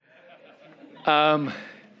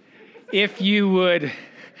If you would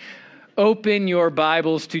open your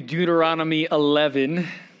Bibles to Deuteronomy 11,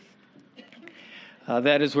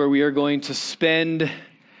 that is where we are going to spend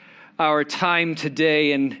our time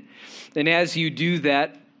today. And as you do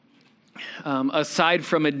that, aside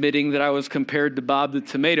from admitting that I was compared to Bob the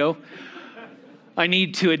Tomato, I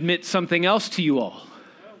need to admit something else to you all.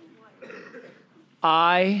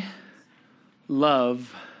 I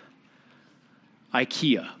love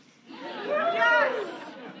IKEA.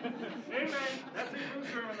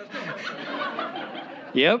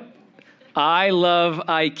 Yep, I love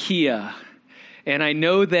IKEA. And I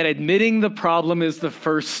know that admitting the problem is the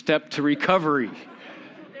first step to recovery.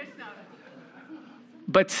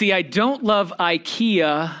 But see, I don't love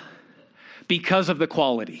IKEA because of the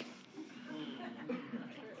quality.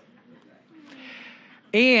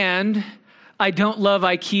 And I don't love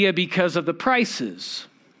IKEA because of the prices.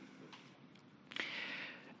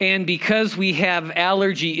 And because we have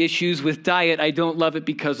allergy issues with diet, I don't love it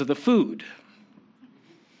because of the food.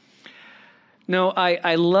 No,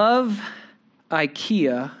 I love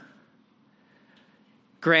IKEA.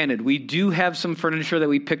 Granted, we do have some furniture that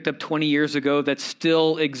we picked up 20 years ago that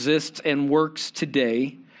still exists and works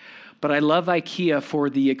today. But I love IKEA for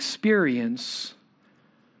the experience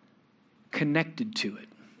connected to it.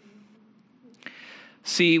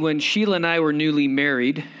 See, when Sheila and I were newly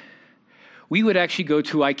married, we would actually go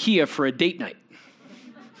to IKEA for a date night.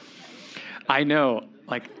 I know,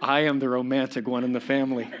 like I am the romantic one in the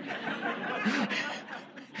family.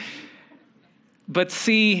 But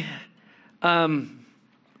see,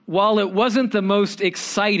 while it wasn't the most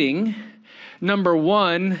exciting, number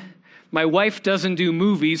one, my wife doesn't do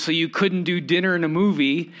movies, so you couldn't do dinner and a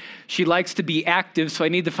movie. She likes to be active, so I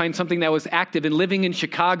need to find something that was active. And living in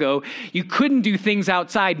Chicago, you couldn't do things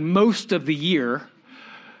outside most of the year.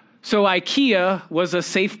 So IKEA was a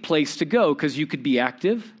safe place to go because you could be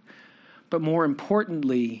active. But more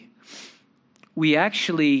importantly, we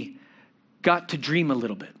actually got to dream a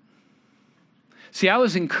little bit. See, I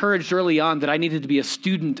was encouraged early on that I needed to be a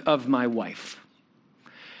student of my wife.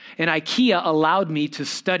 And IKEA allowed me to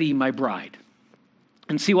study my bride.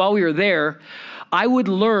 And see, while we were there, I would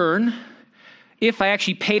learn, if I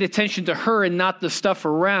actually paid attention to her and not the stuff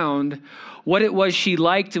around, what it was she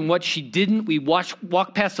liked and what she didn't. We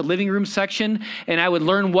walk past the living room section, and I would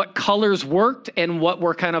learn what colors worked and what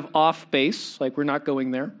were kind of off base, like we're not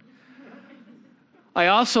going there. I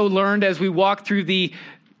also learned as we walked through the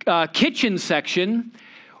kitchen section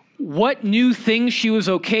what new things she was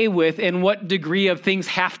okay with and what degree of things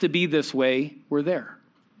have to be this way were there.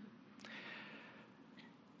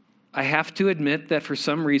 I have to admit that for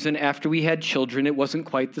some reason, after we had children, it wasn't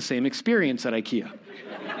quite the same experience at IKEA.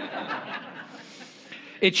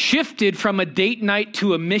 It shifted from a date night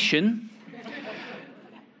to a mission.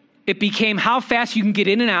 It became how fast you can get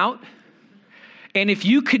in and out. And if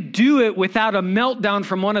you could do it without a meltdown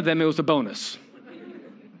from one of them, it was a bonus.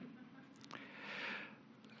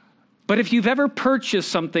 But if you've ever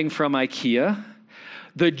purchased something from IKEA,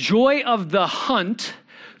 the joy of the hunt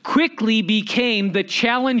quickly became the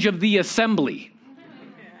challenge of the assembly.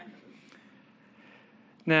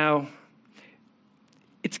 Now,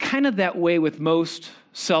 it's kind of that way with most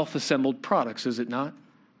self-assembled products, is it not?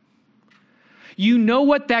 You know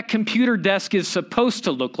what that computer desk is supposed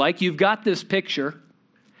to look like. You've got this picture,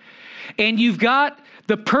 and you've got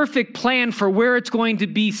the perfect plan for where it's going to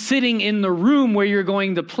be sitting in the room where you're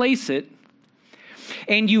going to place it.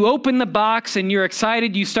 And you open the box and you're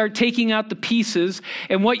excited. You start taking out the pieces,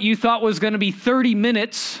 and what you thought was going to be 30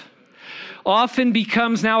 minutes often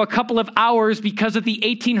becomes now a couple of hours because of the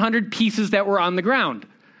 1,800 pieces that were on the ground.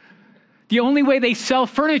 The only way they sell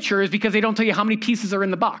furniture is because they don't tell you how many pieces are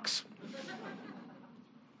in the box.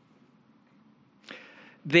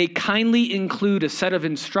 They kindly include a set of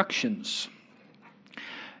instructions.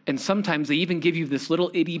 And sometimes they even give you this little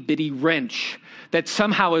itty-bitty wrench that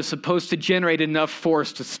somehow is supposed to generate enough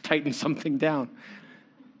force to tighten something down.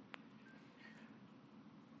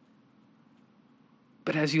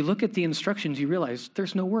 But as you look at the instructions, you realize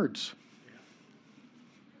there's no words.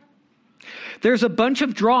 There's a bunch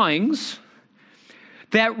of drawings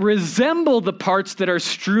that resemble the parts that are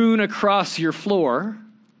strewn across your floor.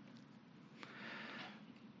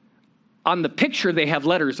 On the picture, they have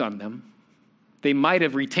letters on them. They might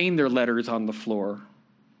have retained their letters on the floor.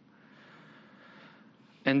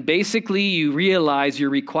 And basically, you realize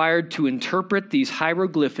you're required to interpret these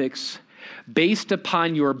hieroglyphics based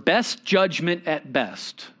upon your best judgment at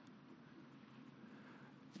best.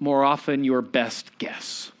 More often, your best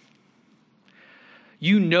guess.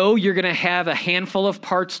 You know you're going to have a handful of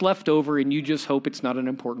parts left over, and you just hope it's not an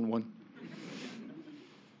important one.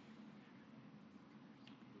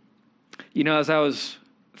 As I was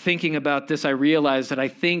thinking about this, I realized that I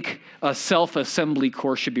think a self-assembly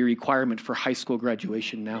course should be a requirement for high school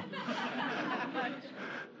graduation now.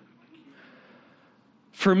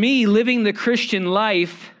 For me, living the Christian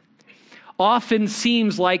life often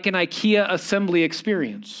seems like an IKEA assembly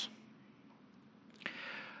experience.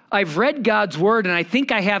 I've read God's word, and I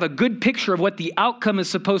think I have a good picture of what the outcome is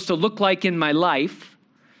supposed to look like in my life.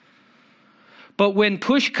 But when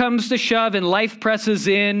push comes to shove and life presses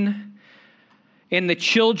in, and the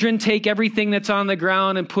children take everything that's on the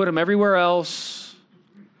ground and put them everywhere else,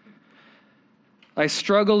 I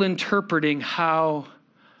struggle interpreting how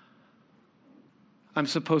I'm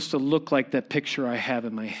supposed to look like that picture I have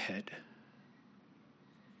in my head.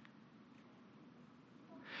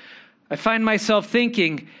 I find myself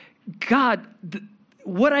thinking, God,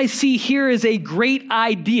 what I see here is a great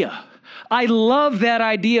idea. I love that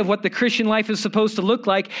idea of what the Christian life is supposed to look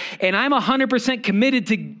like, and I'm 100% committed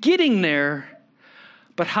to getting there.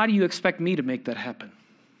 But how do you expect me to make that happen?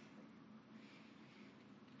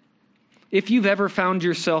 If you've ever found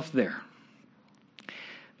yourself there,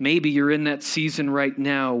 maybe you're in that season right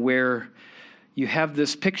now where you have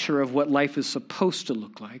this picture of what life is supposed to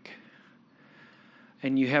look like,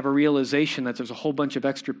 and you have a realization that there's a whole bunch of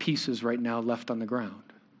extra pieces right now left on the ground.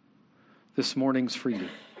 This morning's for you.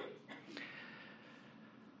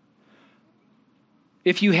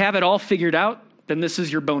 If you have it all figured out, then this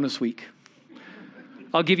is your bonus week.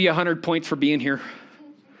 I'll give you 100 points for being here.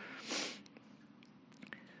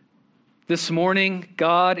 This morning,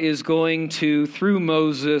 God is going to, through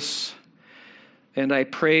Moses, and I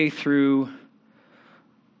pray through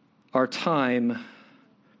our time,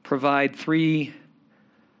 provide 3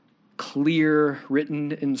 clear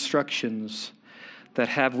written instructions that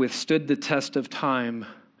have withstood the test of time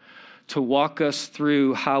to walk us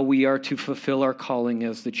through how we are to fulfill our calling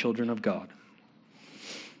as the children of God.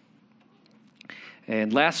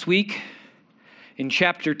 And last week, in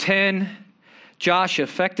chapter 10, Josh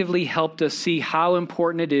effectively helped us see how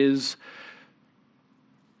important it is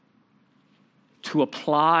to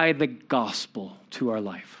apply the gospel to our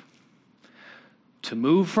life, to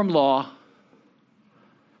move from law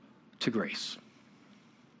to grace.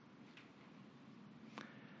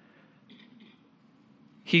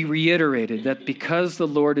 He reiterated that because the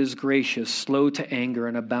Lord is gracious, slow to anger,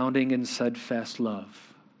 and abounding in steadfast love,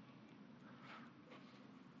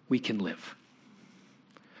 we can live.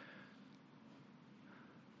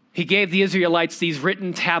 He gave the Israelites these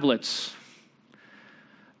written tablets.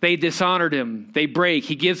 They dishonored him. They break.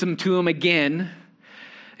 He gives them to them again.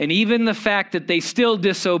 And even the fact that they still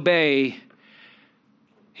disobey,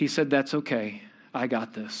 he said, that's okay. I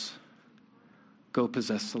got this. Go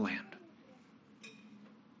possess the land.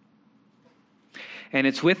 And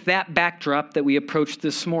it's with that backdrop that we approach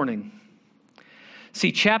this morning.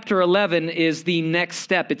 See, chapter 11 is the next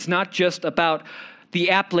step. It's not just about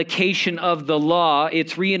the application of the law.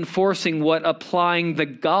 It's reinforcing what applying the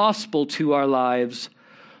gospel to our lives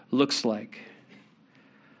looks like.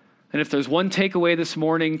 And if there's one takeaway this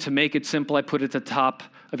morning, to make it simple, I put it at the top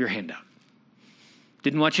of your handout.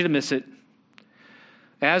 Didn't want you to miss it.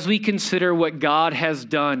 As we consider what God has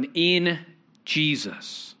done in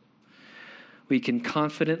Jesus, we can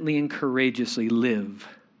confidently and courageously live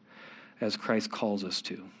as Christ calls us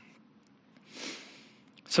to.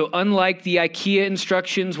 So unlike the IKEA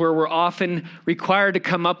instructions where we're often required to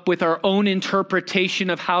come up with our own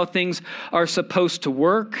interpretation of how things are supposed to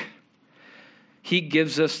work, he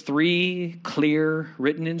gives us 3 clear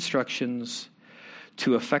written instructions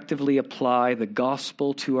to effectively apply the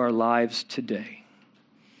gospel to our lives today.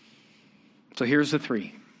 So here's the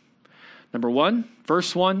 3. Number 1,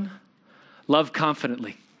 verse 1, love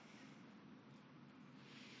confidently.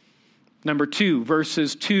 Number 2,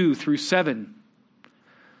 verses 2 through 7,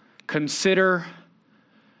 consider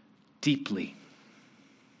deeply.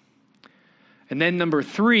 And then number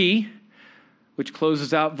 3, which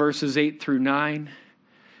closes out verses 8 through 9,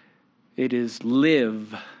 it is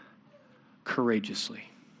live courageously.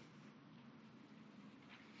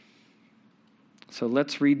 So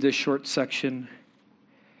let's read this short section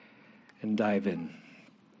and dive in.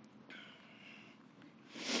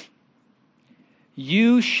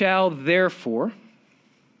 You shall therefore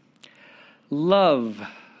love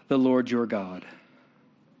the Lord your God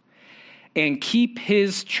and keep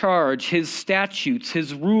his charge, his statutes,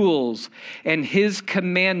 his rules, and his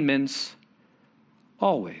commandments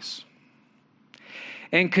always.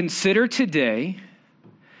 And consider today,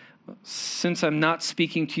 since I'm not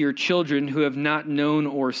speaking to your children who have not known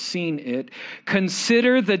or seen it,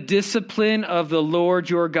 consider the discipline of the Lord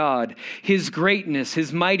your God, his greatness,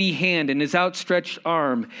 his mighty hand, and his outstretched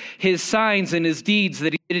arm, his signs and his deeds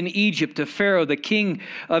that he did in Egypt to Pharaoh, the king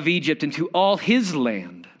of Egypt, and to all his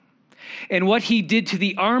land. And what he did to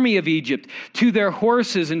the army of Egypt, to their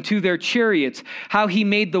horses and to their chariots, how he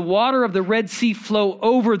made the water of the Red Sea flow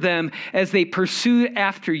over them as they pursued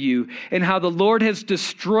after you, and how the Lord has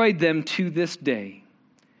destroyed them to this day.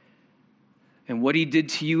 And what he did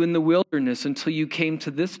to you in the wilderness until you came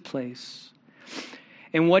to this place.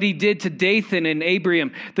 And what he did to Dathan and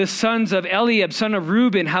Abiram, the sons of Eliab, son of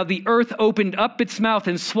Reuben, how the earth opened up its mouth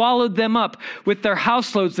and swallowed them up with their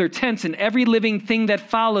households, their tents, and every living thing that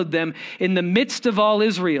followed them in the midst of all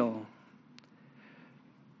Israel.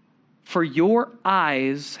 For your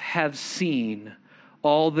eyes have seen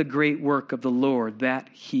all the great work of the Lord that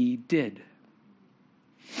he did.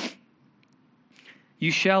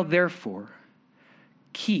 You shall therefore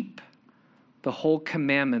keep the whole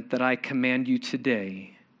commandment that I command you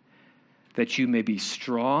today, that you may be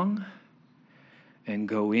strong and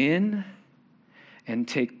go in and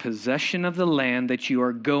take possession of the land that you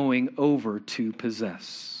are going over to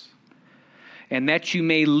possess, and that you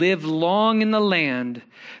may live long in the land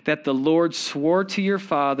that the Lord swore to your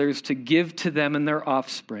fathers to give to them and their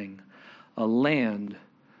offspring, a land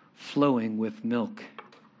flowing with milk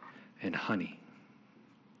and honey.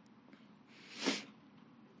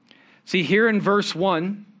 See, here in verse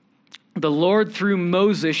 1, the Lord through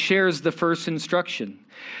Moses shares the first instruction.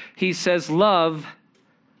 He says, love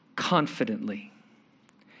confidently.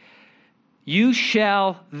 You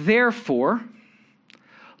shall therefore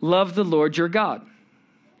love the Lord your God.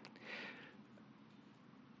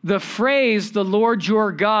 The phrase, the Lord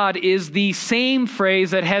your God, is the same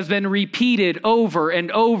phrase that has been repeated over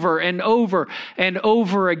and over and over and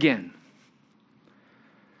over again.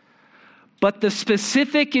 But the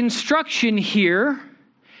specific instruction here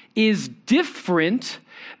is different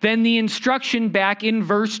than the instruction back in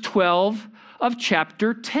verse 12 of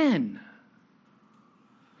chapter 10.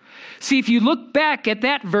 See, if you look back at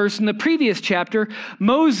that verse in the previous chapter,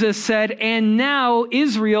 Moses said, and now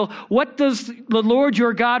Israel, what does the Lord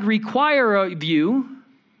your God require of you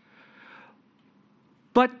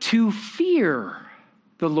but to fear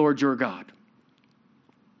the Lord your God?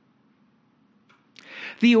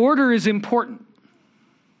 The order is important.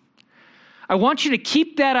 I want you to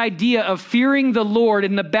keep that idea of fearing the Lord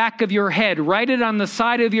in the back of your head. Write it on the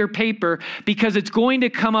side of your paper because it's going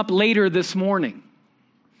to come up later this morning.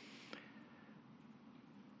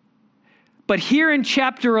 But here in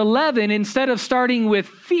chapter 11, instead of starting with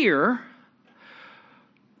fear,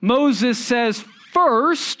 Moses says,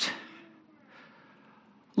 first,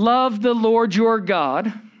 love the Lord your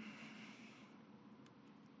God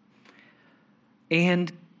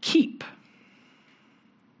and keep.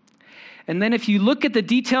 And then if you look at the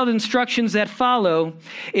detailed instructions that follow,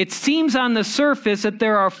 it seems on the surface that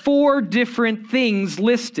there are 4 different things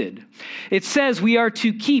listed. It says we are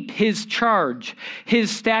to keep his charge,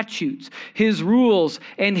 his statutes, his rules,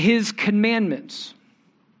 and his commandments.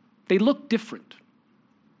 They look different.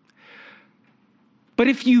 But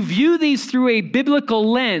if you view these through a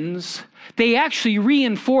biblical lens, they actually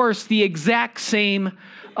reinforce the exact same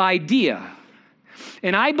idea.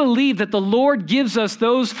 And I believe that the Lord gives us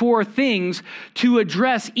those 4 things to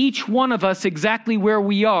address each one of us exactly where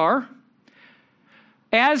we are,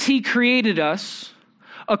 as he created us,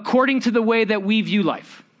 according to the way that we view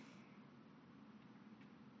life.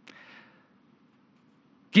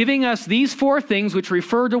 Giving us these 4 things, which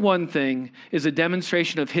refer to one thing, is a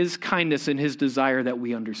demonstration of his kindness and his desire that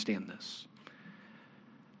we understand this.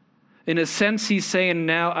 In a sense, he's saying,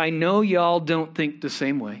 now, I know y'all don't think the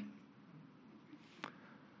same way.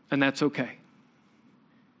 And that's okay.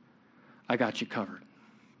 I got you covered.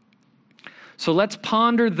 So let's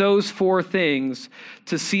ponder those 4 things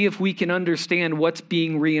to see if we can understand what's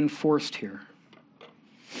being reinforced here.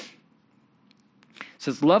 It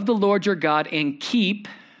says, love the Lord your God and keep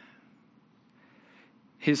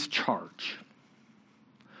his charge.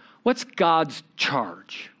 What's God's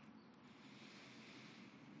charge?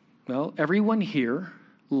 Well, everyone here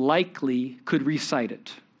likely could recite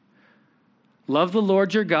it. Love the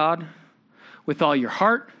Lord your God with all your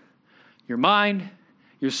heart, your mind,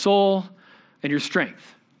 your soul, and your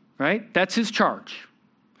strength, right? That's his charge.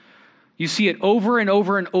 You see it over and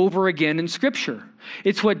over and over again in Scripture.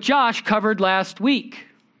 It's what Josh covered last week.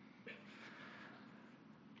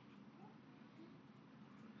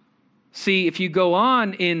 See, if you go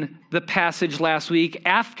on in the passage last week,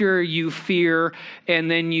 after you fear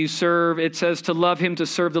and then you serve, it says to love him, to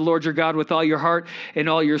serve the Lord your God with all your heart and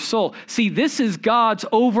all your soul. See, this is God's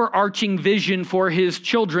overarching vision for his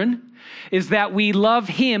children, is that we love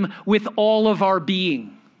him with all of our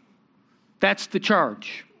being. That's the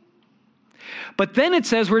charge. But then it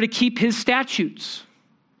says we're to keep his statutes.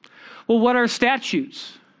 Well, what are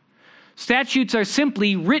statutes? Statutes are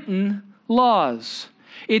simply written laws.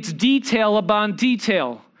 It's detail upon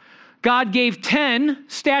detail. God gave 10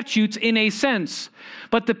 statutes in a sense,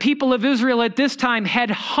 but the people of Israel at this time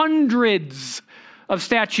had hundreds of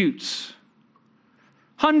statutes.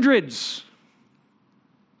 Hundreds.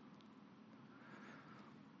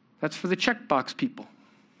 That's for the checkbox people.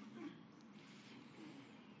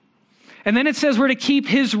 And then it says we're to keep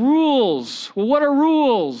his rules. Well, what are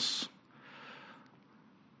rules?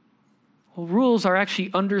 Well, rules are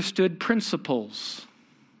actually understood principles.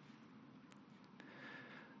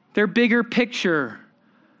 They're bigger picture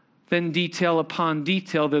than detail upon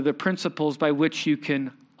detail. They're the principles by which you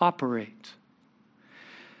can operate.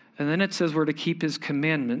 And then it says we're to keep his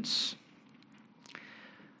commandments.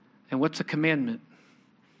 And what's a commandment?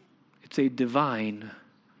 It's a divine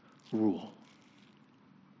rule.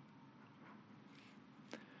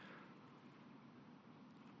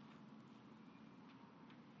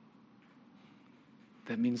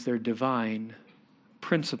 That means they're divine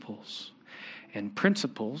principles. And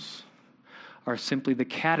principles are simply the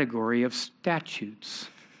category of statutes.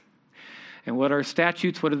 And what are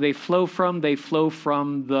statutes? What do they flow from? They flow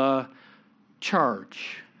from the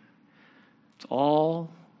charge. It's all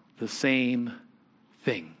the same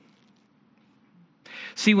thing.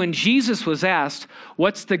 See, when Jesus was asked,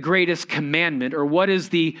 what's the greatest commandment, or what is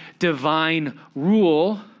the divine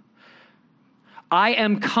rule, I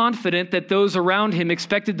am confident that those around him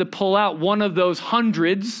expected to pull out one of those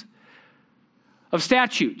hundreds of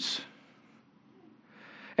statutes.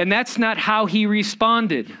 And that's not how he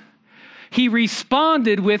responded. He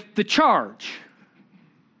responded with the charge.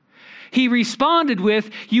 He responded with,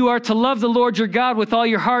 you are to love the Lord your God with all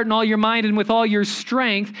your heart and all your mind and with all your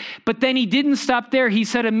strength. But then he didn't stop there. He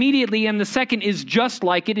said immediately, and the second is just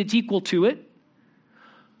like it, it's equal to it.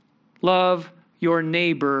 Love your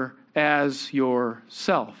neighbor as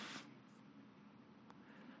yourself.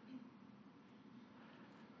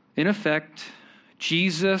 In effect,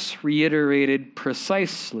 Jesus reiterated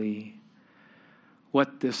precisely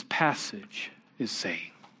what this passage is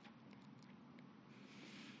saying.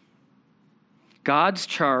 God's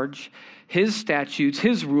charge, his statutes,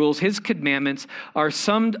 his rules, his commandments are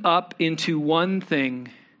summed up into one thing: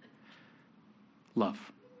 love.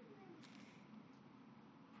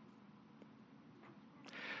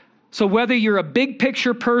 So whether you're a big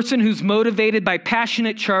picture person who's motivated by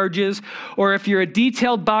passionate charges, or if you're a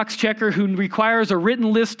detailed box checker who requires a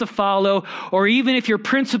written list to follow, or even if you're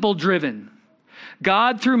principle driven,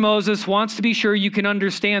 God through Moses wants to be sure you can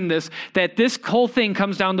understand this, that this whole thing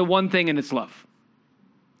comes down to one thing, and it's love.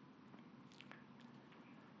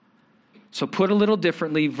 So put a little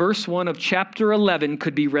differently, verse 1 of chapter 11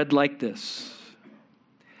 could be read like this: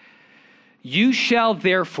 You shall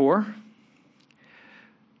therefore,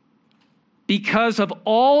 because of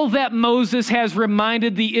all that Moses has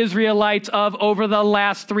reminded the Israelites of over the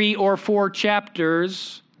last 3 or 4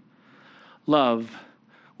 chapters, love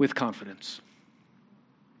with confidence.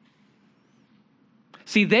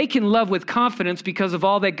 See, they can love with confidence because of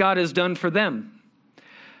all that God has done for them.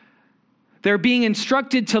 They're being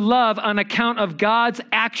instructed to love on account of God's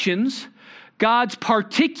actions, God's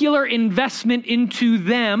particular investment into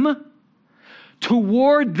them,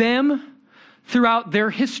 toward them throughout their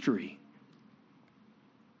history.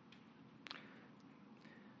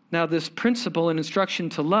 Now, this principle and instruction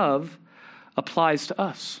to love applies to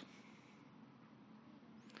us.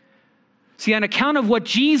 See, on account of what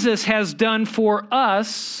Jesus has done for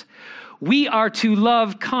us, we are to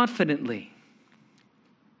love confidently.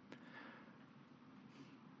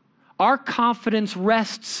 Our confidence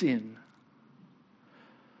rests in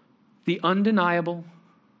the undeniable,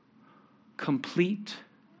 complete,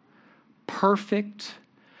 perfect,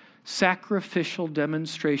 sacrificial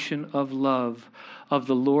demonstration of love of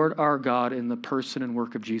the Lord our God in the person and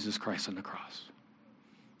work of Jesus Christ on the cross.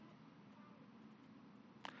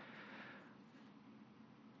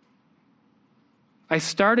 I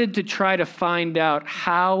started to try to find out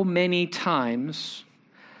how many times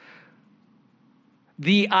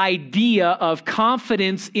the idea of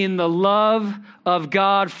confidence in the love of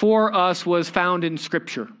God for us was found in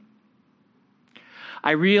Scripture.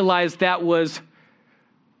 I realized that was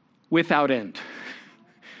without end.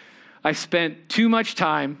 I spent too much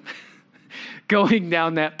time going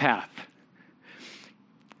down that path.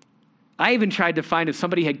 I even tried to find if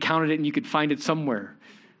somebody had counted it and you could find it somewhere.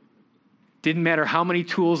 Didn't matter how many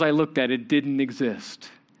tools I looked at, it didn't exist.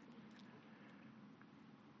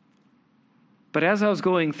 But as I was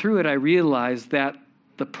going through it, I realized that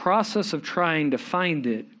the process of trying to find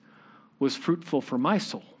it was fruitful for my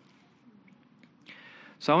soul.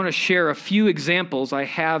 So I want to share a few examples. I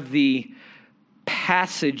have the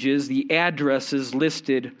passages, the addresses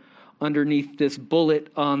listed underneath this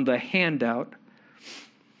bullet on the handout.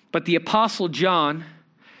 But the Apostle John,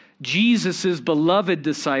 Jesus' beloved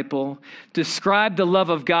disciple, described the love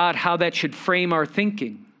of God, how that should frame our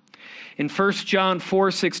thinking. In 1 John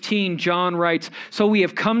 4:16, John writes, "So we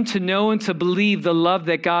have come to know and to believe the love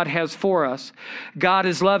that God has for us. God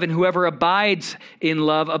is love, and whoever abides in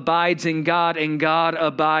love abides in God, and God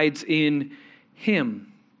abides in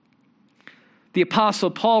him." The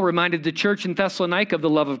Apostle Paul reminded the church in Thessalonica of the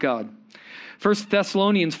love of God. 1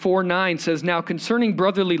 Thessalonians 4:9 says, "Now concerning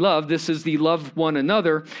brotherly love," this is the love one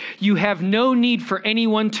another, "you have no need for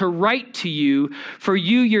anyone to write to you, for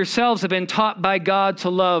you yourselves have been taught by God to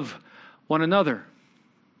love one another."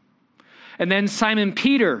 And then Simon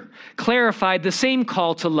Peter clarified the same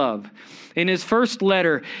call to love. In his first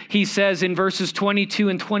letter, he says in verses 22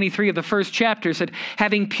 and 23 of the first chapter, said,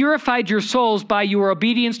 "Having purified your souls by your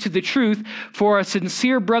obedience to the truth for a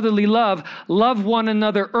sincere brotherly love, love one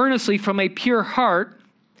another earnestly from a pure heart,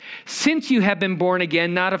 since you have been born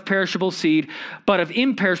again, not of perishable seed, but of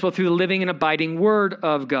imperishable through the living and abiding word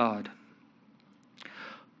of God."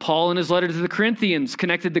 Paul, in his letter to the Corinthians,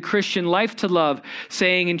 connected the Christian life to love,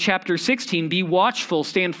 saying in chapter 16, "Be watchful,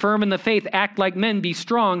 stand firm in the faith, act like men, be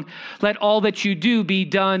strong. Let all that you do be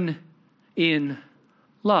done in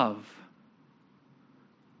love."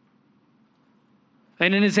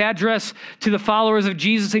 And in his address to the followers of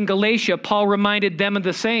Jesus in Galatia, Paul reminded them of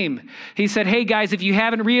the same. He said, "Hey guys, if you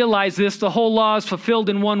haven't realized this, the whole law is fulfilled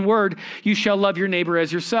in one word: you shall love your neighbor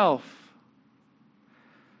as yourself."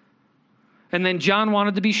 And then John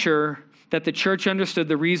wanted to be sure that the church understood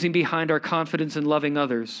the reason behind our confidence in loving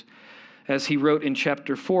others. As he wrote in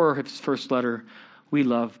chapter 4 of his first letter, "We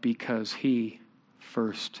love because he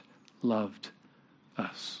first loved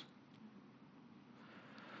us."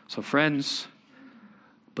 So friends,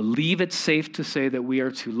 believe it's safe to say that we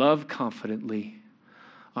are to love confidently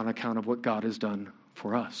on account of what God has done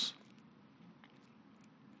for us.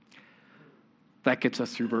 That gets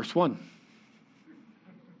us through verse 1.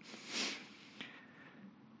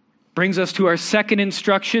 Brings us to our second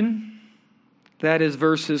instruction. That is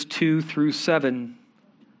verses 2 through 7.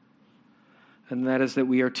 And that is that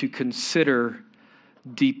we are to consider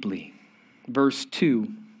deeply. Verse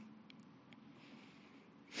 2.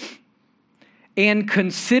 "And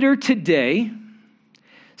consider today,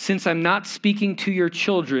 since I'm not speaking to your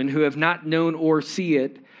children who have not known or see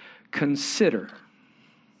it, consider."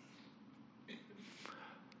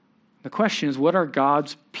 The question is, what are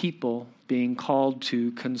God's people being called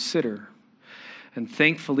to consider? And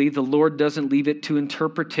thankfully, the Lord doesn't leave it to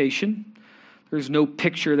interpretation. There's no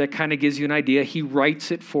picture that kind of gives you an idea. He writes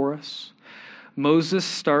it for us. Moses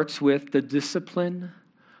starts with the discipline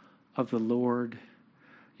of the Lord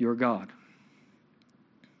your God.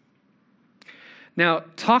 Now,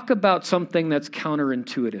 talk about something that's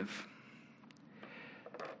counterintuitive.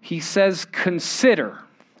 He says, consider,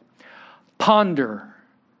 ponder,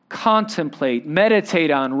 contemplate,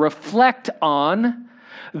 meditate on, reflect on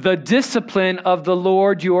the discipline of the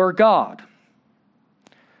Lord your God.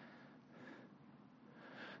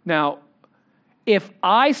 Now, if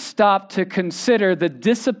I stop to consider the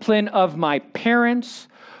discipline of my parents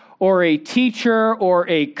or a teacher or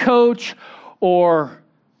a coach or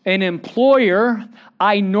an employer,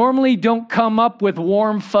 I normally don't come up with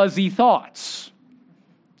warm, fuzzy thoughts.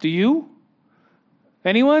 Do you?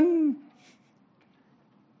 Anyone?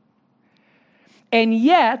 And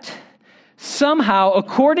yet, somehow,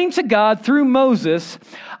 according to God, through Moses,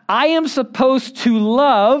 I am supposed to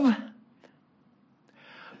love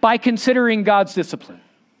by considering God's discipline.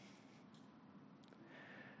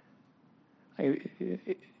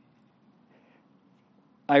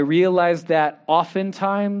 I realize that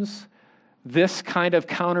oftentimes this kind of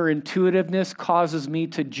counterintuitiveness causes me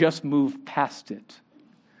to just move past it.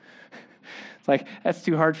 It's like, that's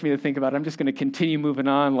too hard for me to think about. I'm just going to continue moving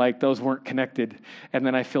on like those weren't connected, and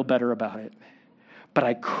then I feel better about it. But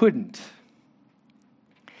I couldn't.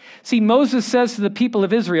 See, Moses says to the people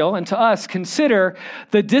of Israel and to us, consider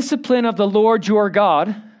the discipline of the Lord your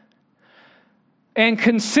God, and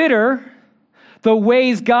consider the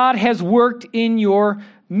ways God has worked in your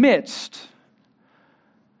midst.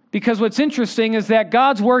 Because what's interesting is that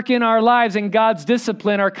God's work in our lives and God's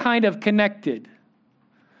discipline are kind of connected.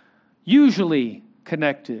 Usually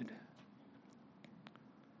connected.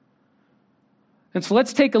 And so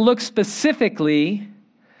let's take a look specifically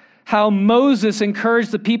how Moses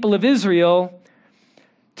encouraged the people of Israel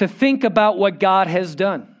to think about what God has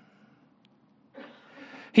done.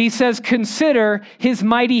 He says, consider his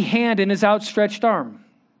mighty hand and his outstretched arm.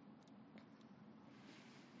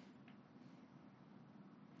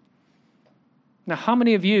 Now, how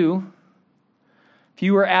many of you, if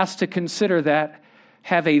you were asked to consider that,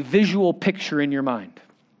 have a visual picture in your mind?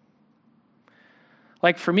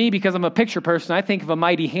 Like for me, because I'm a picture person, I think of a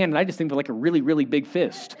mighty hand, and I just think of like a really, really big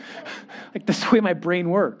fist. Like that's the way my brain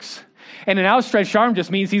works. And an outstretched arm just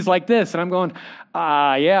means he's like this, and I'm going,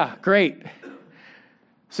 yeah, great.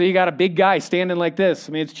 So you got a big guy standing like this.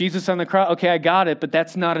 I mean, it's Jesus on the cross. Okay, I got it, but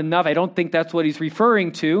that's not enough. I don't think that's what he's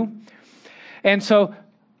referring to. And so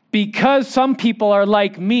because some people are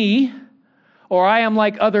like me, or I am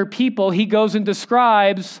like other people, he goes and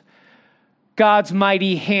describes God's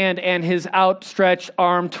mighty hand and his outstretched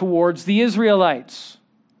arm towards the Israelites.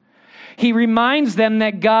 He reminds them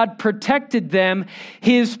that God protected them,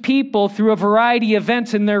 his people, through a variety of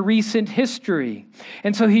events in their recent history.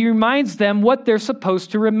 And so he reminds them what they're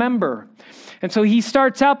supposed to remember. And so he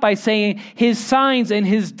starts out by saying his signs and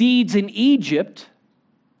his deeds in Egypt,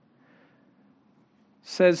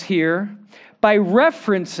 says here, by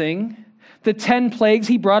referencing the 10 plagues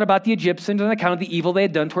he brought about the Egyptians on account of the evil they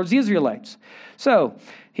had done towards the Israelites. So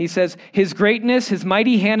he says, his greatness, his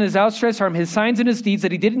mighty hand, and his outstretched arm, his signs and his deeds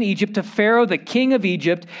that he did in Egypt to Pharaoh, the king of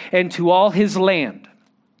Egypt, and to all his land.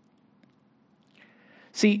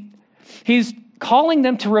 See, he's calling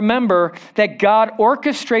them to remember that God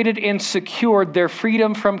orchestrated and secured their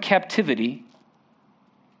freedom from captivity.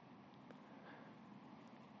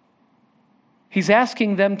 He's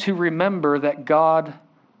asking them to remember that God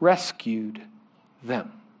rescued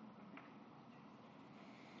them.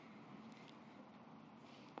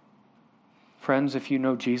 Friends, if you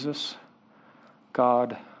know Jesus,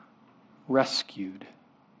 God rescued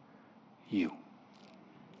you.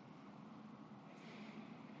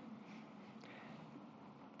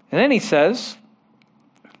 And then he says,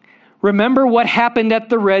 remember what happened at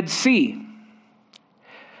the Red Sea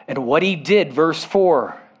and what he did, verse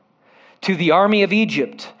 4, to the army of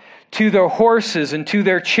Egypt, to their horses and to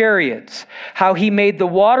their chariots, how he made the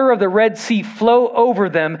water of the Red Sea flow over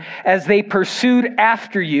them as they pursued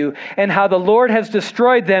after you, and how the Lord has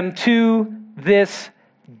destroyed them to this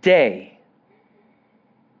day.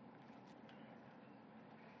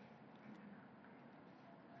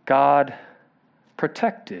 God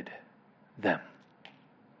protected them.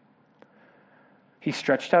 He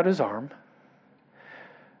stretched out his arm,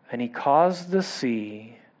 and he caused the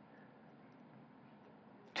sea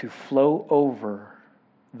to flow over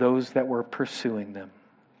those that were pursuing them.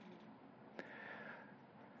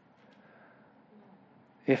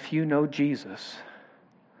 If you know Jesus,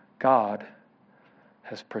 God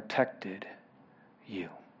has protected you.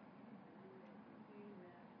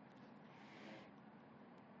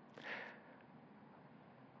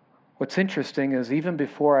 What's interesting is even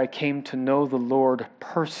before I came to know the Lord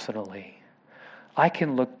personally, I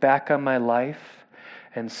can look back on my life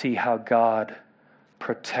and see how God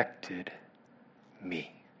protected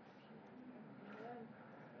me.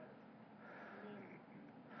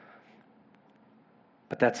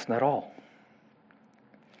 But that's not all.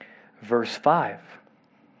 Verse 5.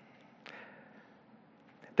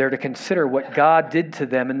 They're to consider what God did to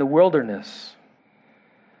them in the wilderness.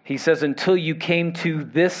 He says, until you came to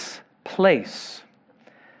this place.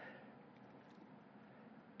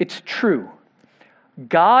 It's true.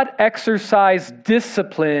 God exercised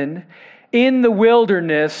discipline in the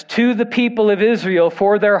wilderness to the people of Israel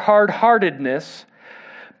for their hard-heartedness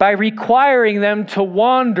by requiring them to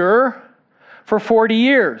wander for 40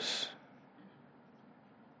 years.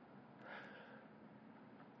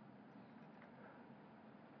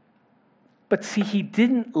 But see, he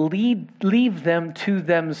didn't leave them to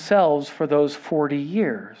themselves for those 40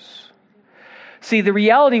 years. See, the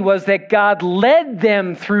reality was that God led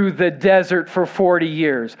them through the desert for 40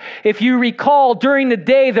 years. If you recall, during the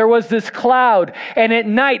day there was this cloud, and at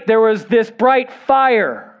night there was this bright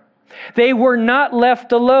fire. They were not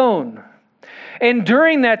left alone. And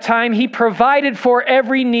during that time, he provided for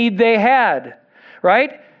every need they had,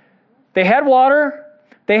 right? They had water,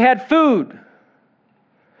 they had food.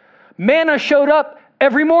 Manna showed up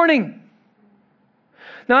every morning.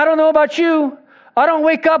 Now, I don't know about you, I don't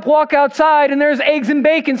wake up, walk outside, and there's eggs and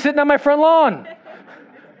bacon sitting on my front lawn.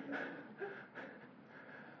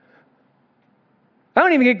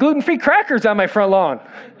 don't even get gluten-free crackers on my front lawn.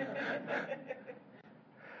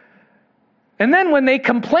 And then when they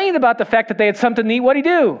complained about the fact that they had something to eat, what'd he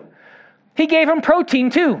do? He gave them protein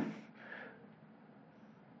too.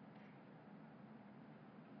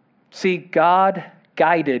 See, God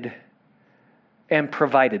guided and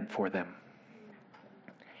provided for them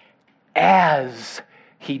as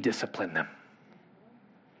he disciplined them.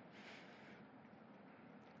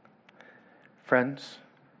 Friends,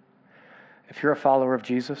 if you're a follower of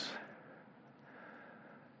Jesus,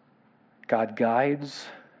 God guides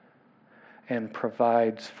and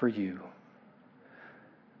provides for you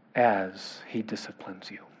as he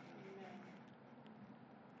disciplines you.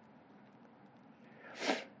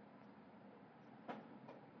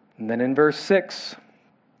 And then in verse 6,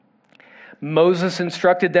 Moses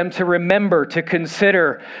instructed them to remember, to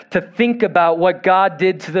consider, to think about what God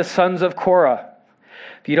did to the sons of Korah.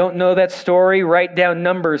 If you don't know that story, write down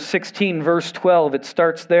Numbers 16, verse 12. It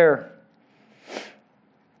starts there.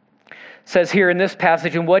 It says here in this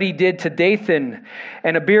passage, and what he did to Dathan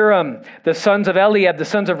and Abiram, the sons of Eliab, the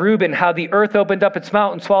sons of Reuben, how the earth opened up its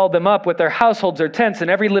mouth and swallowed them up with their households, their tents,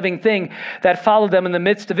 and every living thing that followed them in the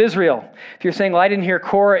midst of Israel. If you're saying, well, I didn't hear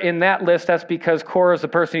Korah in that list, that's because Korah is the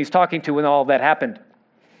person he's talking to when all of that happened.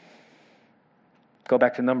 Go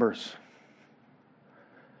back to Numbers.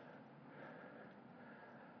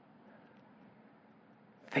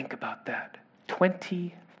 Think about that.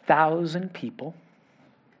 20,000 people.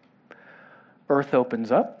 Earth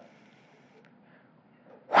opens up.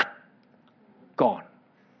 Gone.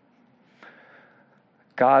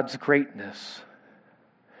 God's greatness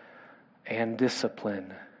and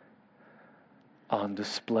discipline on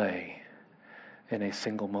display in a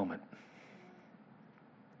single moment.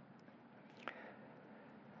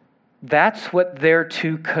 That's what they're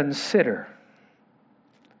to consider.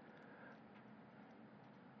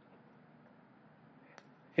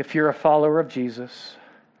 If you're a follower of Jesus,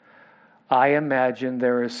 I imagine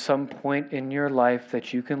there is some point in your life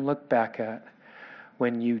that you can look back at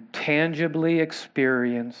when you tangibly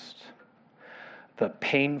experienced the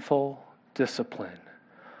painful discipline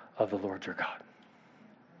of the Lord your God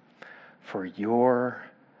for your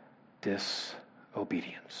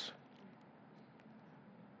disobedience.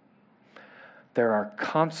 There are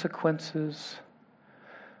consequences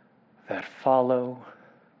that follow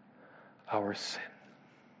our sin.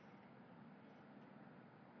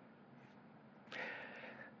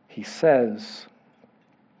 He says,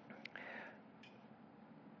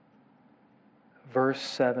 verse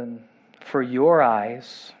 7, for your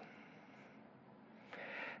eyes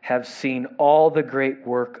have seen all the great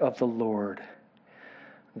work of the Lord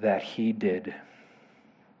that he did.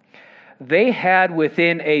 They had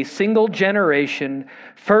within a single generation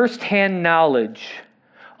firsthand knowledge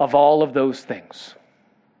of all of those things.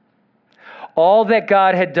 All that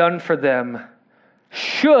God had done for them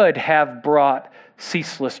should have brought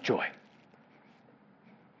ceaseless joy.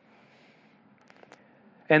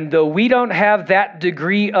 And though we don't have that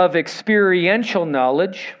degree of experiential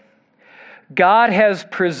knowledge, God has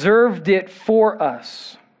preserved it for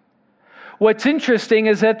us. What's interesting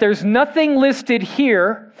is that there's nothing listed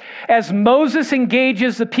here as Moses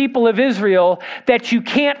engages the people of Israel that you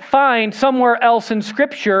can't find somewhere else in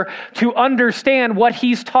Scripture to understand what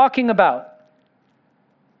he's talking about.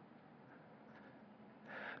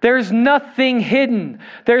 There's nothing hidden.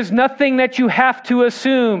 There's nothing that you have to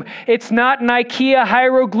assume. It's not an IKEA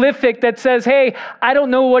hieroglyphic that says, hey, I don't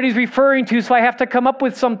know what he's referring to, so I have to come up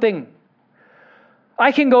with something.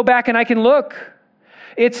 I can go back and I can look.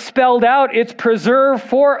 It's spelled out. It's preserved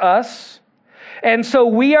for us. And so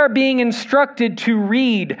we are being instructed to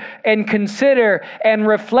read and consider and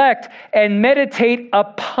reflect and meditate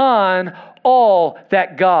upon all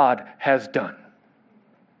that God has done.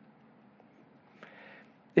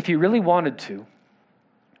 If you really wanted to,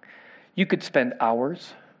 you could spend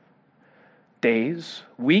hours, days,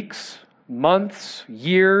 weeks, months,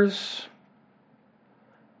 years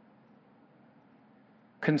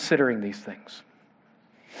considering these things.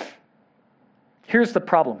 Here's the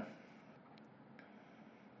problem.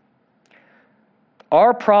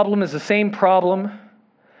 Our problem is the same problem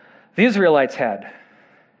the Israelites had.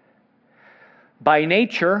 By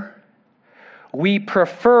nature, we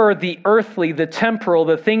prefer the earthly, the temporal,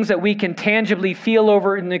 the things that we can tangibly feel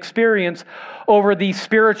over and experience over the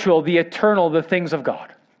spiritual, the eternal, the things of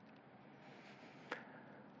God.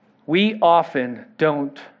 We often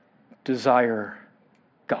don't desire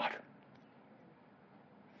God.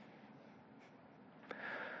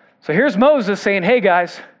 So here's Moses saying, hey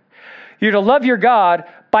guys, you're to love your God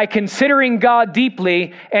by considering God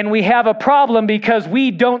deeply, and we have a problem because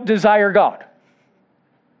we don't desire God.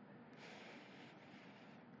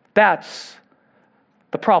 That's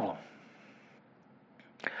the problem.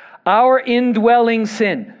 Our indwelling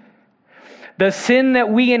sin, the sin that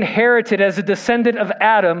we inherited as a descendant of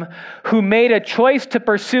Adam, who made a choice to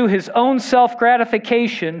pursue his own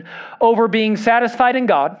self-gratification over being satisfied in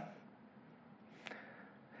God,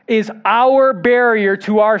 is our barrier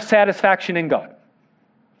to our satisfaction in God.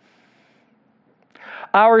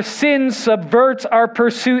 Our sin subverts our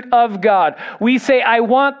pursuit of God. We say, I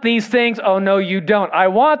want these things. Oh, no, you don't. I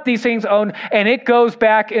want these things. Oh, and it goes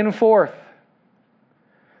back and forth.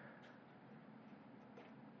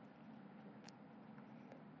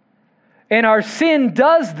 And our sin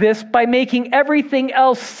does this by making everything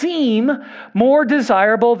else seem more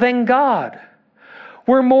desirable than God.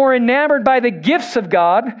 We're more enamored by the gifts of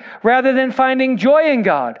God rather than finding joy in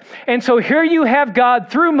God. And so here you have God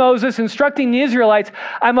through Moses instructing the Israelites,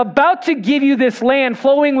 I'm about to give you this land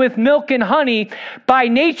flowing with milk and honey. By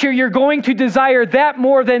nature, you're going to desire that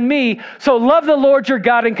more than me. So love the Lord your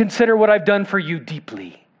God and consider what I've done for you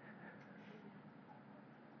deeply.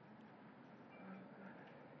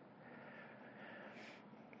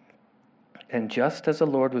 And just as the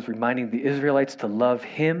Lord was reminding the Israelites to love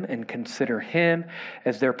him and consider him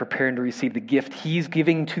as they're preparing to receive the gift he's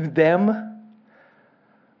giving to them,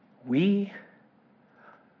 we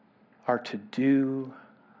are to do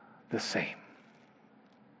the same.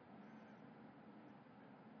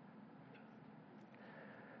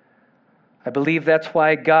 I believe that's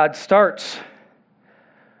why God starts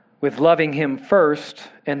with loving him first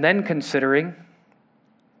and then considering.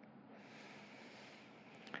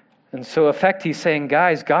 And so, in effect, he's saying,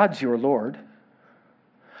 guys, God's your Lord.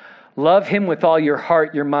 Love him with all your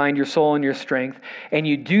heart, your mind, your soul, and your strength. And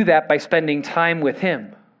you do that by spending time with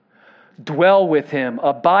him. Dwell with him,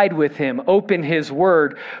 abide with him, open his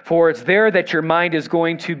word, for it's there that your mind is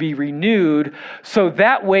going to be renewed, so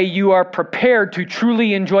that way you are prepared to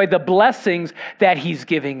truly enjoy the blessings that he's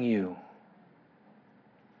giving you.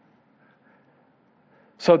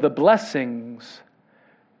 So the blessings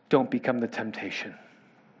don't become the temptation.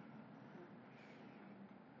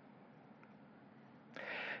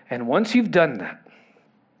 And once you've done that,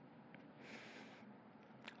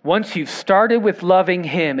 once you've started with loving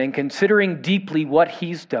him and considering deeply what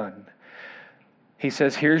he's done, he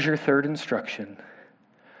says, here's your third instruction.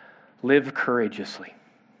 Live courageously.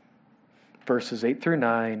 Verses 8 through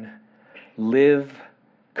 9, live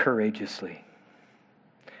courageously.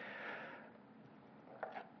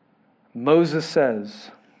 Moses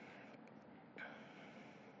says,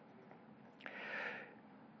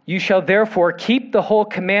 you shall therefore keep the whole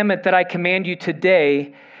commandment that I command you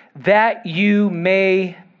today, that you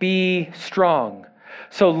may be strong.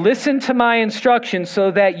 So listen to my instructions so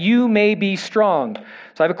that you may be strong.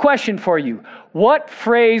 So I have a question for you. What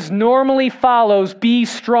phrase normally follows be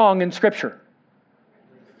strong in Scripture?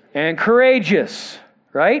 And courageous,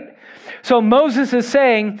 right? So Moses is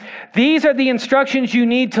saying, these are the instructions you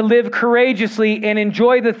need to live courageously and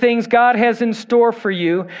enjoy the things God has in store for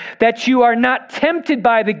you, that you are not tempted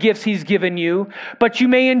by the gifts he's given you, but you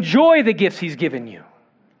may enjoy the gifts he's given you.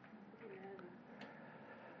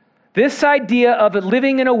 This idea of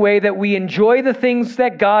living in a way that we enjoy the things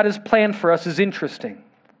that God has planned for us is interesting.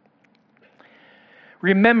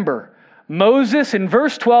 Remember, Moses in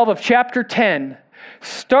verse 12 of chapter 10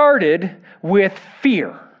 started with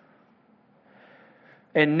fear.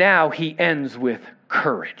 And now he ends with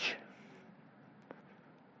courage.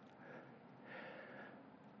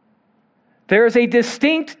 There is a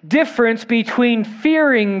distinct difference between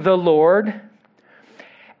fearing the Lord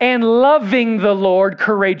and loving the Lord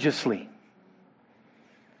courageously.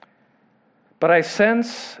 But I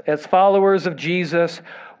sense, as followers of Jesus,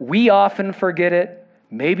 we often forget it.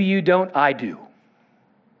 Maybe you don't, I do.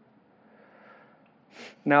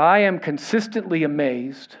 Now, I am consistently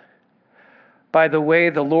amazed by the way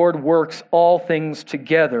the Lord works all things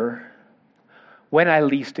together when I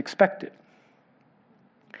least expect it.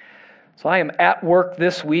 So I am at work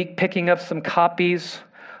this week picking up some copies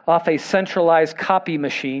off a centralized copy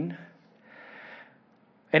machine.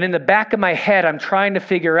 And in the back of my head, I'm trying to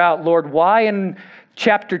figure out, Lord, why in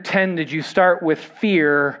chapter 10 did you start with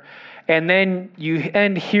fear and then you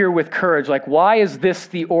end here with courage? Like, why is this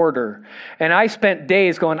the order? And I spent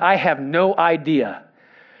days going, I have no idea.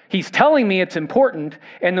 He's telling me it's important,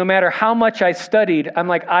 and no matter how much I studied, I'm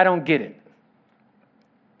like, I don't get it.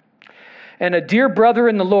 And a dear brother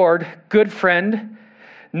in the Lord, good friend,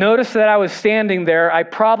 noticed that I was standing there. I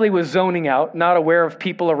probably was zoning out, not aware of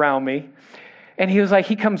people around me. And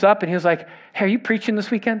he comes up and he was like, hey, are you preaching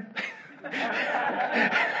this weekend?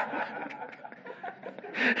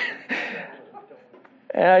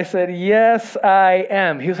 And I said, yes, I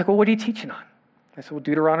am. He was like, well, what are you teaching on? I said, well,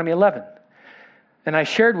 Deuteronomy 11. And I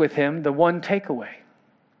shared with him the one takeaway.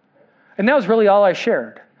 And that was really all I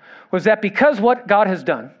shared, was that because what God has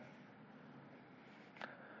done,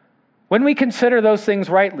 when we consider those things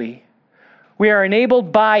rightly, we are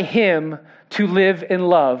enabled by him to live in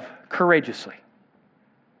love courageously.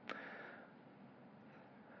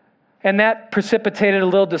 And that precipitated a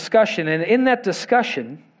little discussion. And in that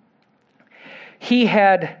discussion, he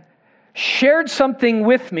had shared something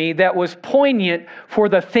with me that was poignant for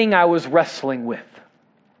the thing I was wrestling with.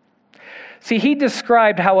 See, he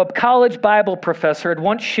described how a college Bible professor had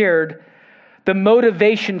once shared the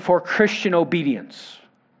motivation for Christian obedience.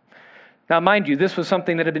 Now, mind you, this was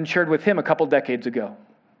something that had been shared with him a couple decades ago.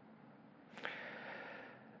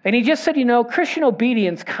 And he just said, Christian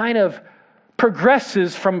obedience kind of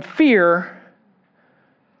progresses from fear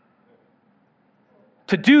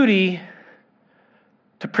to duty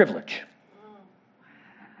to privilege.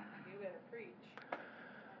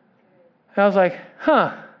 And I was like,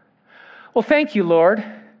 well, thank you, Lord.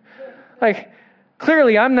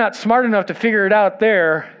 Clearly I'm not smart enough to figure it out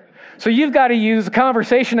there. So you've got to use a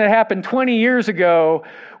conversation that happened 20 years ago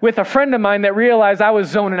with a friend of mine that realized I was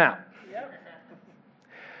zoning out. Yep.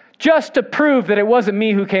 Just to prove that it wasn't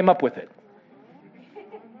me who came up with it.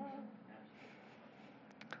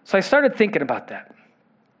 So I started thinking about that.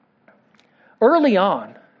 Early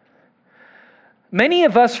on, many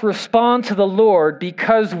of us respond to the Lord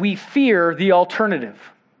because we fear the alternative.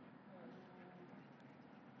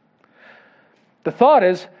 The thought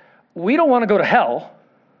is, we don't want to go to hell.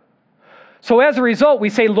 So as a result, we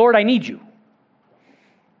say, Lord, I need you.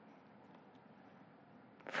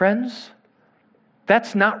 Friends,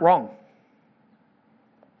 that's not wrong.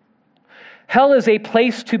 Hell is a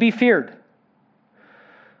place to be feared.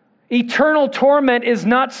 Eternal torment is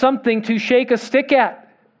not something to shake a stick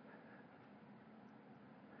at.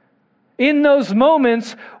 In those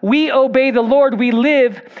moments, we obey the Lord. We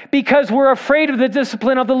live because we're afraid of the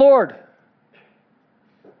discipline of the Lord.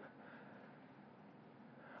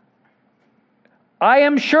 I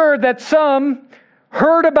am sure that some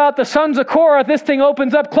heard about the sons of Korah. This thing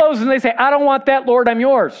opens up, closes, and they say, I don't want that, Lord, I'm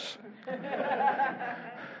yours.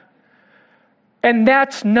 And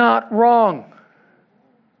that's not wrong.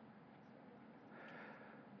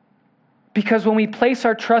 Because when we place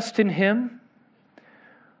our trust in him,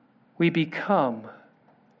 we become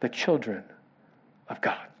the children of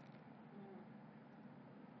God.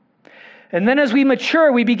 And then as we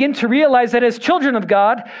mature, we begin to realize that as children of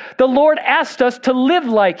God, the Lord asked us to live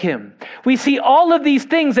like him. We see all of these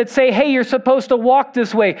things that say, hey, you're supposed to walk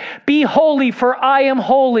this way. Be holy, for I am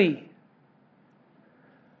holy.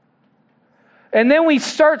 And then we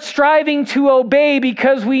start striving to obey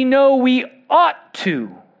because we know we ought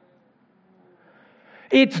to.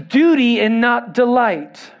 It's duty and not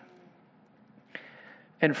delight.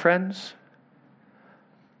 And friends,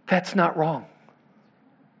 that's not wrong.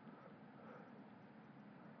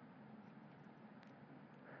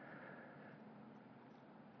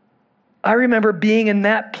 I remember being in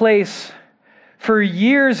that place for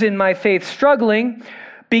years in my faith, struggling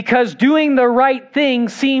because doing the right thing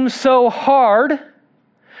seems so hard.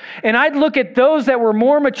 And I'd look at those that were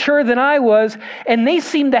more mature than I was, and they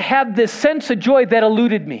seemed to have this sense of joy that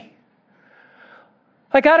eluded me.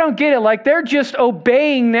 I don't get it. They're just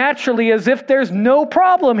obeying naturally as if there's no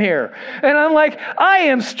problem here. And I'm like, I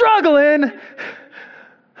am struggling.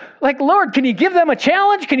 Lord, can you give them a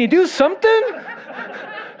challenge? Can you do something?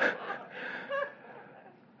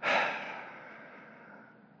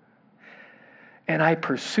 And I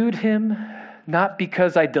pursued him, not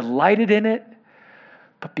because I delighted in it,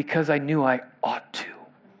 but because I knew I ought to.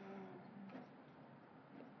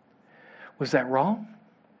 Was that wrong?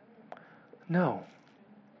 No.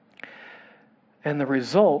 And the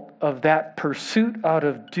result of that pursuit out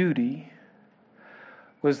of duty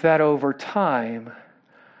was that over time,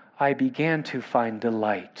 I began to find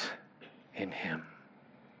delight in him.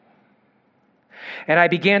 And I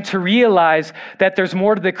began to realize that there's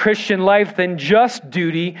more to the Christian life than just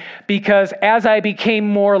duty, because as I became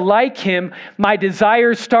more like him, my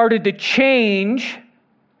desires started to change,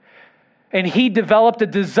 and he developed a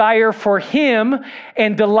desire for him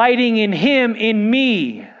and delighting in him in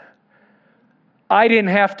me. I didn't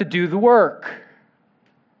have to do the work.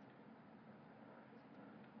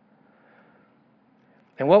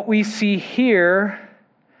 And what we see here,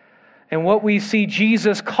 and what we see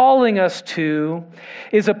Jesus calling us to,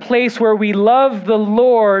 is a place where we love the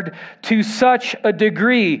Lord to such a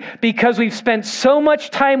degree because we've spent so much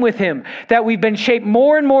time with him that we've been shaped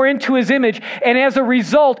more and more into his image. And as a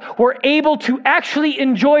result, we're able to actually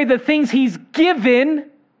enjoy the things he's given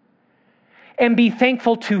and be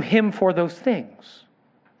thankful to Him for those things.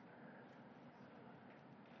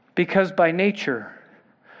 Because by nature,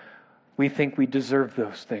 we think we deserve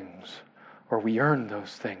those things, or we earned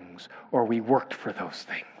those things, or we worked for those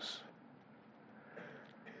things.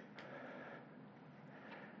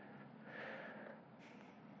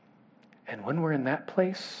 And when we're in that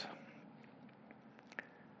place,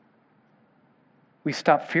 we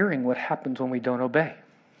stop fearing what happens when we don't obey.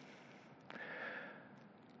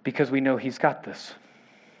 Because we know He's got this.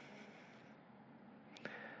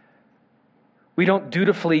 We don't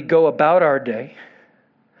dutifully go about our day.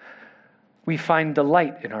 We find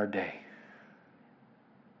delight in our day.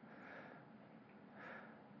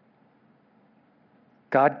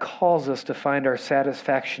 God calls us to find our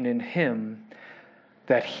satisfaction in Him,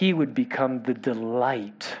 that He would become the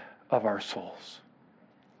delight of our souls.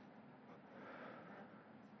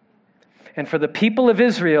 And for the people of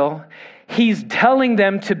Israel, He's telling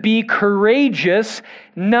them to be courageous,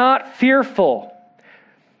 not fearful.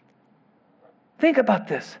 Think about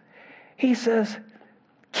this. He says,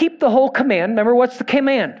 keep the whole command. Remember, what's the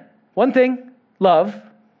command? One thing, love.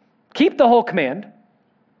 Keep the whole command.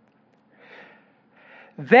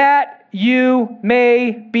 That you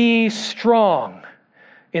may be strong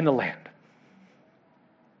in the land.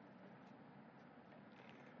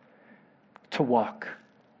 To walk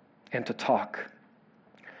and to talk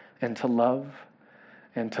and to love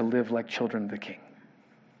and to live like children of the King.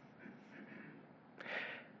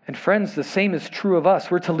 And friends, the same is true of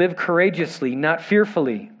us. We're to live courageously, not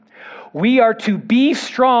fearfully. We are to be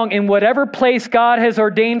strong in whatever place God has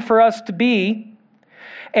ordained for us to be,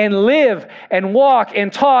 and live and walk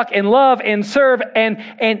and talk and love and serve and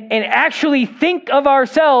actually think of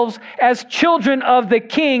ourselves as children of the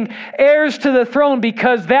King, heirs to the throne,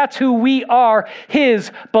 because that's who we are,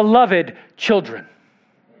 His beloved children.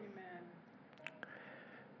 Amen.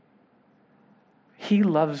 He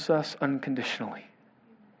loves us unconditionally.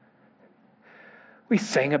 We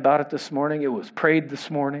sang about it this morning. It was prayed this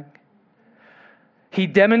morning. He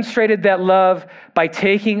demonstrated that love by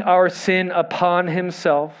taking our sin upon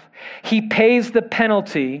Himself. He pays the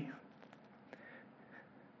penalty.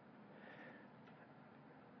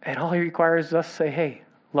 And all He requires us to say, hey,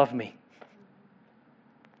 love me.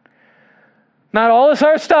 Not all is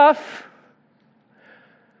our stuff.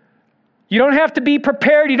 You don't have to be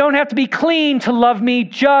prepared. You don't have to be clean to love me.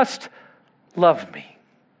 Just love me.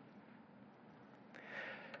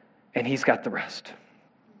 And He's got the rest.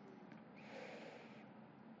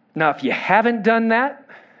 Now, if you haven't done that,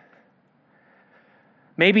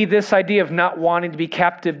 maybe this idea of not wanting to be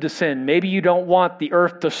captive to sin, maybe you don't want the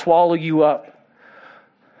earth to swallow you up.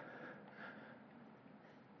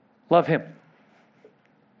 Love Him.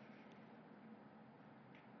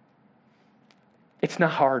 It's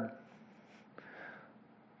not hard.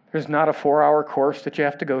 There's not a 4-hour course that you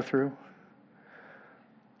have to go through.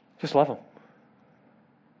 Just love Him.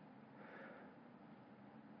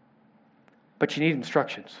 But you need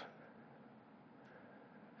instructions.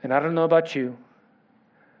 And I don't know about you,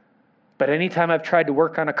 but anytime I've tried to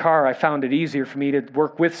work on a car, I found it easier for me to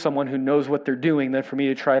work with someone who knows what they're doing than for me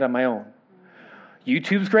to try it on my own.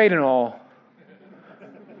 YouTube's great and all.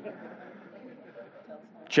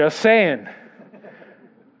 Just saying.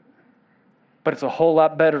 But it's a whole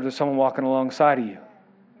lot better to someone walking alongside of you.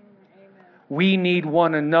 We need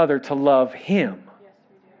one another to love Him.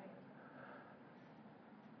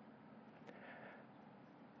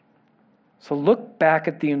 So look back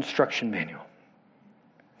at the instruction manual.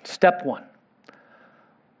 Step 1.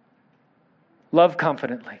 Love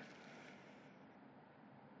confidently.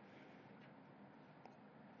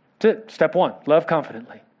 That's it. Step 1. Love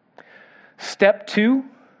confidently. Step 2.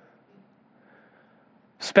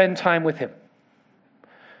 Spend time with Him.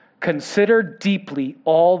 Consider deeply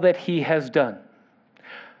all that He has done.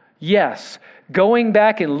 Yes, going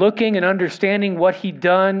back and looking and understanding what He'd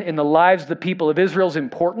done in the lives of the people of Israel is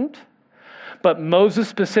important. But Moses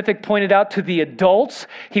specific pointed out to the adults,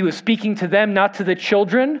 he was speaking to them, not to the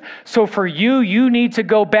children. So for you, you need to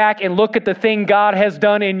go back and look at the thing God has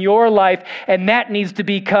done in your life, and that needs to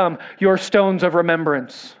become your stones of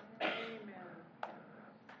remembrance.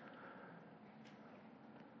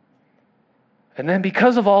 And then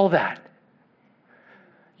because of all that,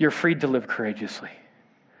 you're freed to live courageously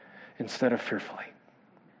instead of fearfully.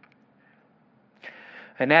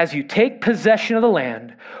 And as you take possession of the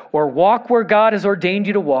land or walk where God has ordained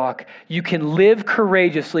you to walk, you can live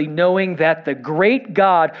courageously knowing that the great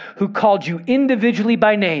God who called you individually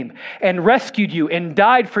by name and rescued you and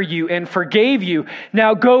died for you and forgave you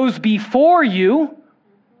now goes before you,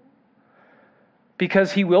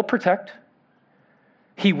 because He will protect,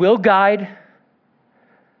 He will guide,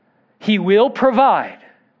 He will provide.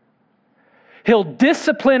 He'll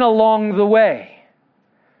discipline along the way.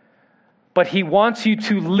 But He wants you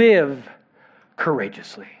to live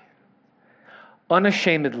courageously,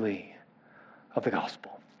 unashamedly of the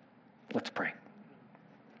gospel. Let's pray.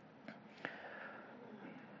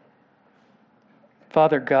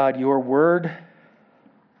 Father God, your word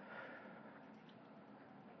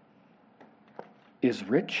is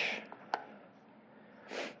rich,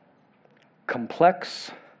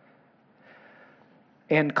 complex,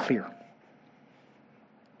 and clear.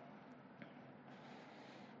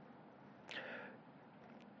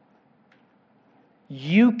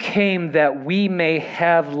 You came that we may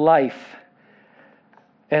have life,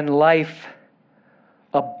 and life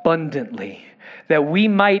abundantly, that we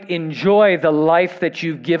might enjoy the life that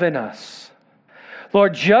you've given us.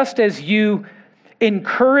 Lord, just as you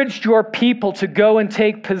encouraged your people to go and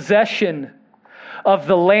take possession of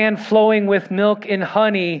the land flowing with milk and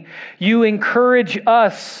honey, you encourage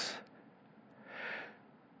us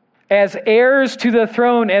as heirs to the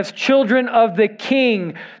throne, as children of the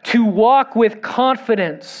King, to walk with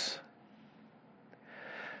confidence,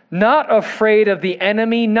 not afraid of the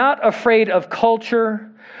enemy, not afraid of culture,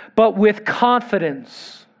 but with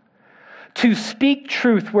confidence, to speak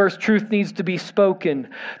truth where truth needs to be spoken,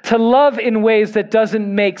 to love in ways that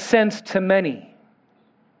doesn't make sense to many.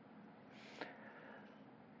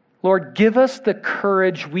 Lord, give us the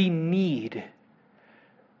courage we need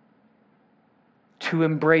to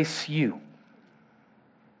embrace you,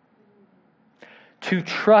 to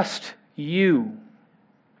trust you,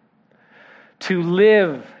 to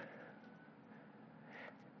live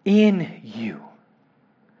in you.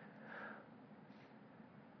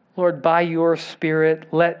 Lord, by your Spirit,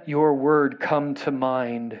 let your word come to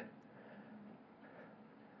mind.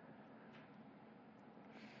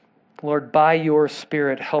 Lord, by your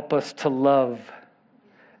Spirit, help us to love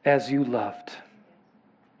as you loved.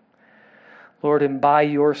 Lord, and by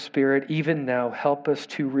your Spirit, even now, help us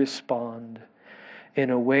to respond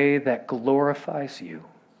in a way that glorifies you.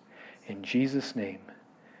 In Jesus' name,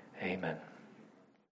 amen.